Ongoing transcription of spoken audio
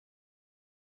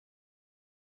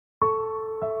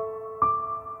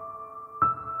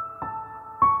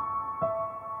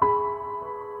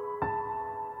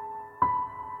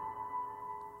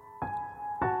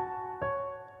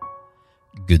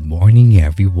Good morning,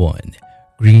 everyone.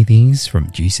 Greetings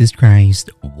from Jesus Christ,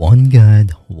 one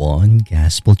God, one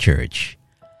Gospel Church.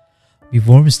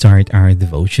 Before we start our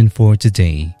devotion for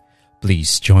today,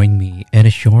 please join me in a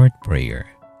short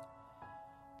prayer.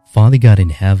 Father God in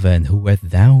heaven, who art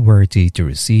thou worthy to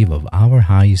receive of our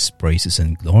highest praises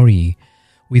and glory,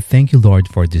 we thank you, Lord,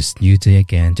 for this new day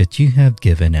again that you have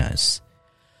given us.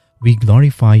 We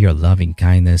glorify your loving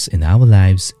kindness in our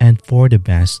lives and for the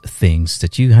best things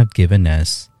that you have given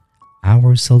us,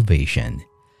 our salvation.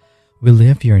 We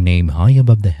lift your name high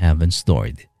above the heavens,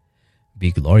 Lord.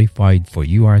 Be glorified, for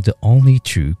you are the only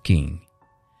true King.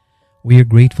 We are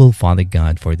grateful, Father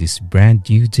God, for this brand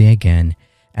new day again,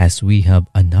 as we have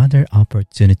another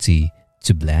opportunity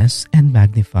to bless and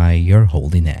magnify your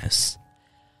holiness.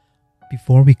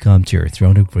 Before we come to your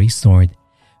throne of grace, Lord,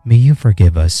 may you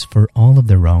forgive us for all of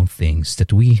the wrong things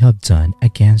that we have done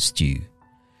against you.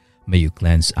 May you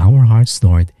cleanse our hearts,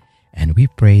 Lord, and we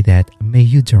pray that may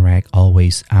you direct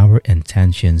always our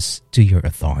intentions to your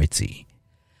authority.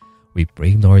 We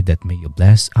pray, Lord, that may you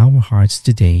bless our hearts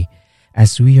today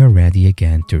as we are ready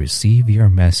again to receive your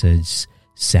message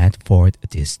set forth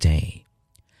this day.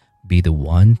 Be the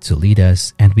one to lead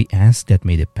us, and we ask that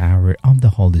may the power of the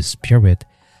Holy Spirit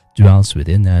dwells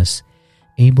within us,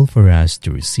 able for us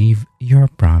to receive your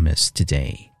promise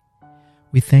today.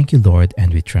 We thank you, Lord,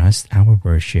 and we trust our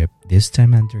worship this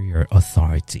time under your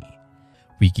authority.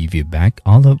 We give you back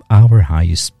all of our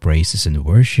highest praises and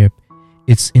worship.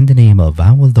 It's in the name of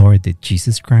our Lord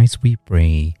Jesus Christ we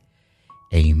pray.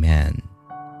 Amen.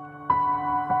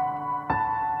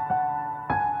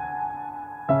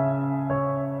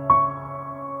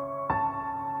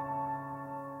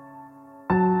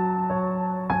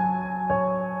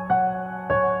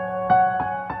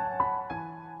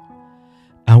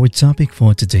 Our topic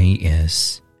for today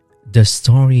is the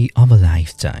story of a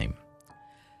lifetime.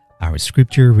 Our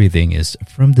scripture reading is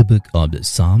from the book of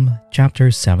Psalm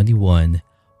chapter 71,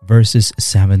 verses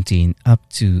 17 up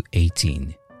to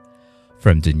 18,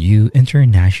 from the New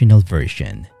International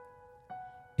Version.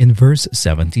 In verse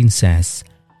 17 says,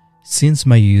 "Since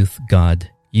my youth,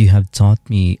 God, you have taught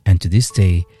me, and to this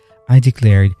day I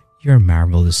declared your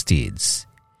marvelous deeds.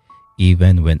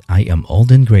 Even when I am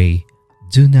old and gray,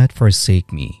 do not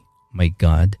forsake me, my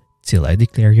God, till I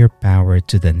declare your power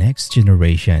to the next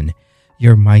generation,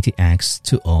 your mighty acts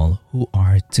to all who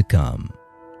are to come."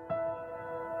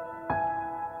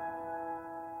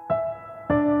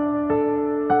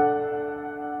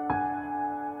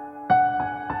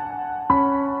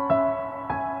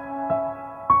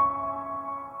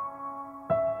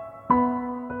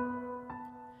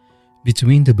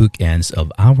 Between the bookends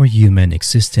of our human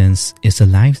existence is a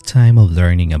lifetime of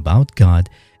learning about God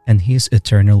and His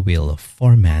eternal will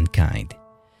for mankind.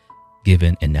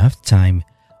 Given enough time,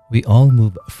 we all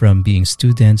move from being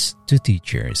students to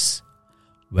teachers.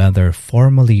 Whether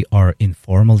formally or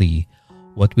informally,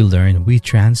 what we learn we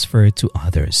transfer to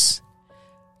others.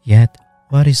 Yet,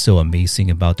 what is so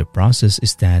amazing about the process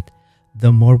is that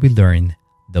the more we learn,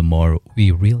 the more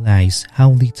we realize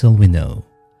how little we know.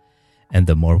 And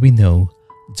the more we know,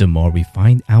 the more we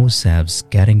find ourselves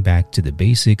getting back to the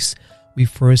basics we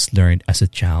first learned as a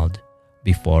child,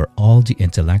 before all the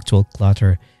intellectual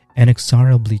clutter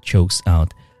inexorably chokes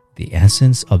out the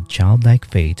essence of childlike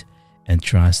faith and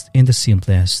trust in the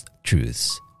simplest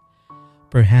truths.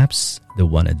 Perhaps the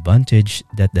one advantage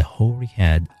that the hoary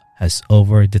head has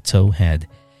over the towhead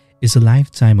is a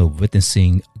lifetime of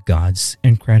witnessing God's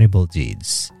incredible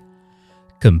deeds.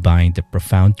 Combine the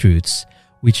profound truths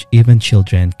which even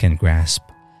children can grasp,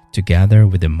 together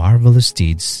with the marvelous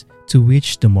deeds to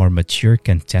which the more mature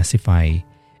can testify,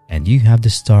 and you have the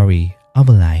story of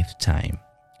a lifetime.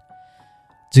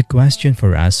 The question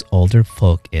for us older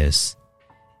folk is,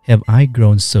 have I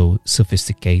grown so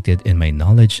sophisticated in my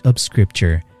knowledge of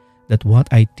Scripture that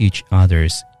what I teach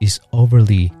others is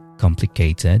overly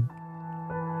complicated?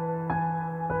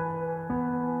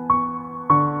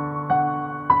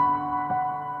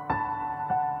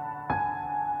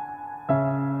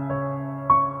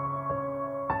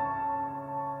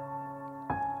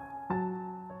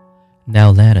 Now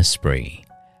let us pray.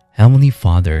 Heavenly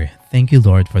Father, thank you,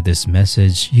 Lord, for this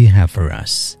message you have for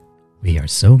us. We are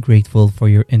so grateful for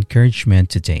your encouragement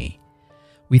today.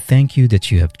 We thank you that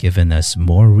you have given us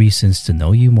more reasons to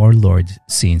know you more, Lord,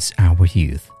 since our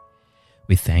youth.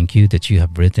 We thank you that you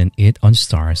have written it on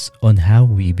stars on how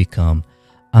we become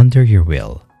under your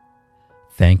will.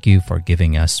 Thank you for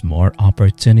giving us more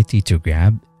opportunity to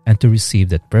grab and to receive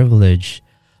that privilege,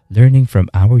 learning from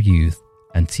our youth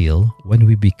until when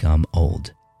we become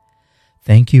old.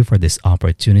 Thank you for this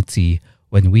opportunity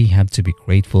when we have to be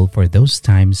grateful for those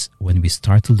times when we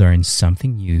start to learn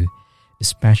something new,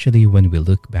 especially when we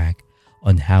look back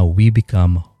on how we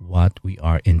become what we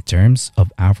are in terms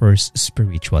of our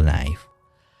spiritual life.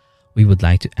 We would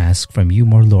like to ask from you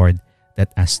more, Lord,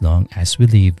 that as long as we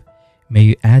live, may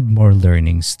you add more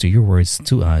learnings to your words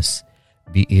to us,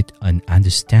 be it on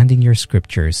understanding your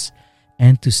scriptures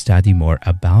and to study more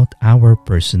about our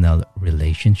personal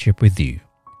relationship with you.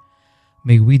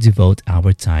 May we devote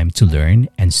our time to learn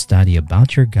and study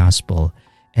about your gospel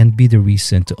and be the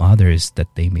reason to others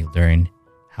that they may learn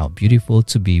how beautiful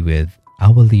to be with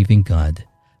our living God,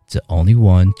 the only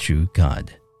one true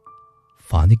God.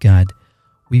 Father God,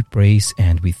 we praise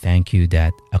and we thank you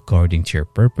that according to your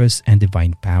purpose and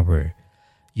divine power,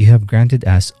 you have granted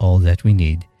us all that we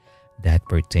need that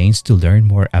pertains to learn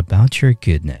more about your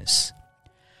goodness.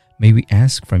 May we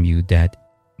ask from you that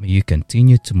may you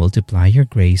continue to multiply your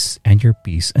grace and your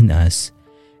peace on us,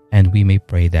 and we may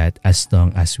pray that as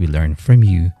long as we learn from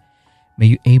you, may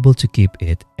you able to keep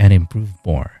it and improve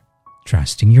more,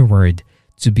 trusting your word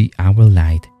to be our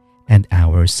light and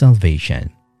our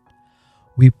salvation.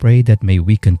 We pray that may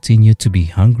we continue to be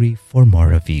hungry for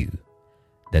more of you,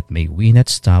 that may we not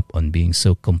stop on being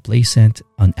so complacent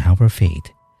on our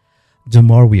faith. The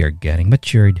more we are getting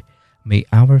matured, may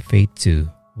our faith too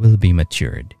will be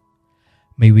matured.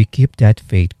 May we keep that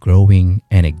faith growing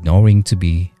and ignoring to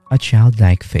be a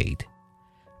childlike faith.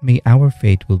 May our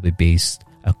faith will be based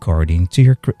according to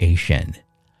your creation.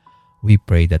 We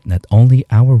pray that not only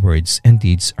our words and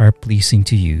deeds are pleasing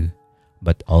to you,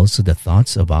 but also the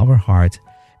thoughts of our heart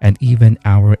and even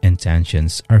our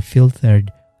intentions are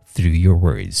filtered through your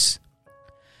words.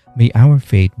 May our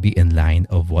faith be in line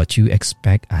of what you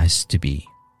expect us to be.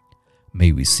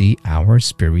 May we see our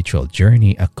spiritual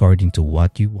journey according to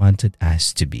what you wanted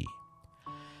us to be.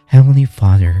 Heavenly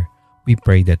Father, we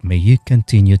pray that may you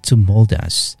continue to mold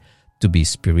us to be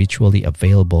spiritually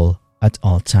available at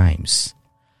all times.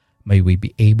 May we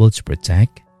be able to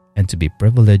protect and to be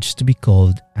privileged to be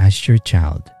called as your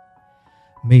child.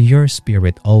 May your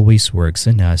Spirit always works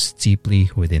in us deeply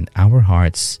within our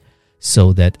hearts,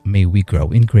 so that may we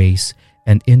grow in grace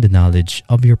and in the knowledge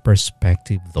of your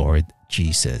perspective, Lord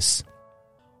Jesus.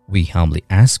 We humbly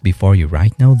ask before you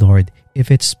right now, Lord, if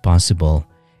it's possible,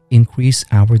 increase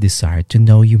our desire to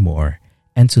know you more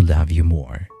and to love you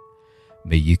more.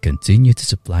 May you continue to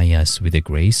supply us with the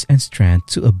grace and strength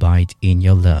to abide in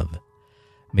your love.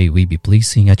 May we be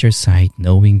pleasing at your sight,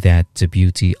 knowing that the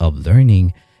beauty of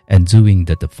learning and doing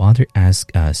that the Father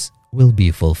asks us will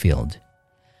be fulfilled.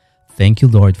 Thank you,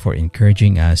 Lord, for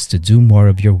encouraging us to do more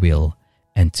of your will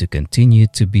and to continue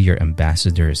to be your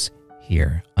ambassadors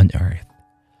here on earth.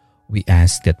 We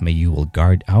ask that may you will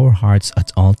guard our hearts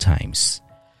at all times.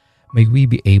 May we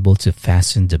be able to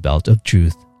fasten the belt of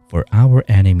truth, for our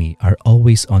enemy are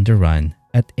always on the run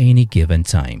at any given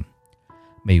time.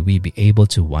 May we be able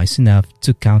to wise enough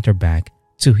to counter back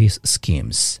to his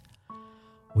schemes.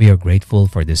 We are grateful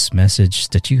for this message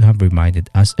that you have reminded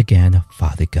us again,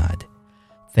 Father God.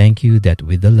 Thank you that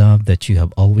with the love that you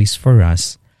have always for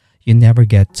us, you never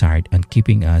get tired on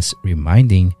keeping us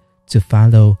reminding to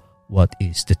follow what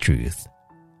is the truth.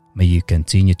 May you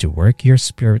continue to work your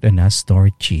Spirit in us,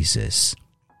 Lord Jesus.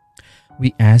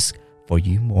 We ask for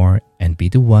you more and be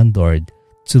the one, Lord,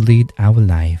 to lead our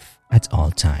life at all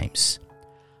times.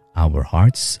 Our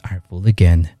hearts are full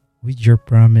again with your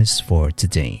promise for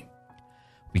today.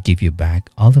 We give you back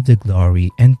all of the glory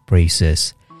and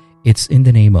praises. It's in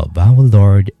the name of our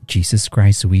Lord Jesus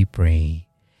Christ we pray.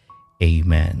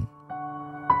 Amen.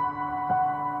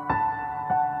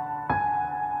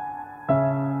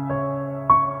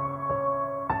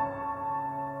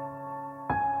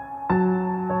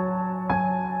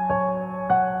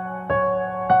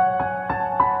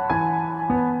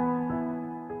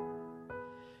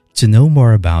 To know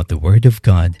more about the Word of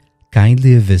God,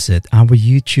 kindly visit our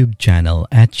YouTube channel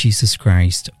at Jesus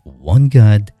Christ, One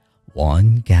God,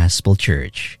 One Gospel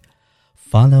Church.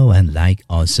 Follow and like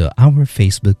also our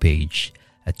Facebook page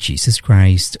at Jesus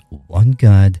Christ, One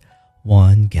God,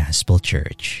 One Gospel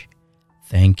Church.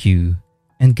 Thank you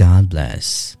and God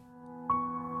bless.